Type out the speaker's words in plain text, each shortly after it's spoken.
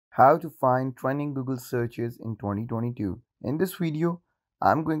How to find trending Google searches in 2022. In this video,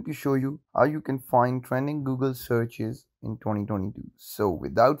 I'm going to show you how you can find trending Google searches in 2022. So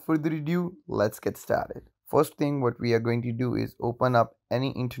without further ado, let's get started. First thing what we are going to do is open up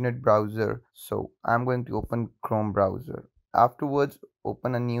any internet browser. So I'm going to open Chrome browser. Afterwards,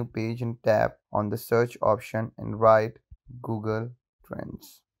 open a new page and tap on the search option and write Google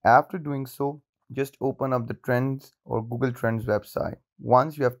Trends. After doing so, just open up the Trends or Google Trends website.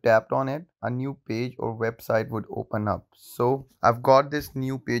 Once you have tapped on it, a new page or website would open up. So I've got this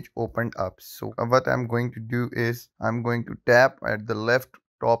new page opened up. So what I'm going to do is I'm going to tap at the left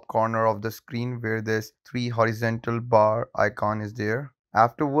top corner of the screen where this three horizontal bar icon is there.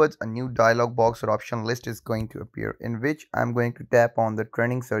 Afterwards, a new dialog box or option list is going to appear, in which I'm going to tap on the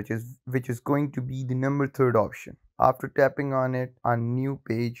trending searches, which is going to be the number third option. After tapping on it, a new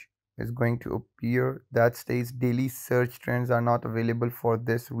page is going to appear that states daily search trends are not available for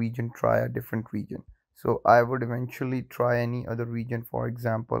this region. Try a different region. So I would eventually try any other region, for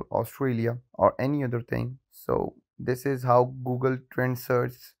example Australia or any other thing. So this is how Google trend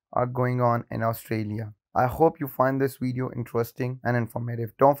search are going on in Australia. I hope you find this video interesting and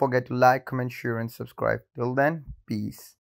informative. Don't forget to like, comment, share and subscribe. Till then, peace.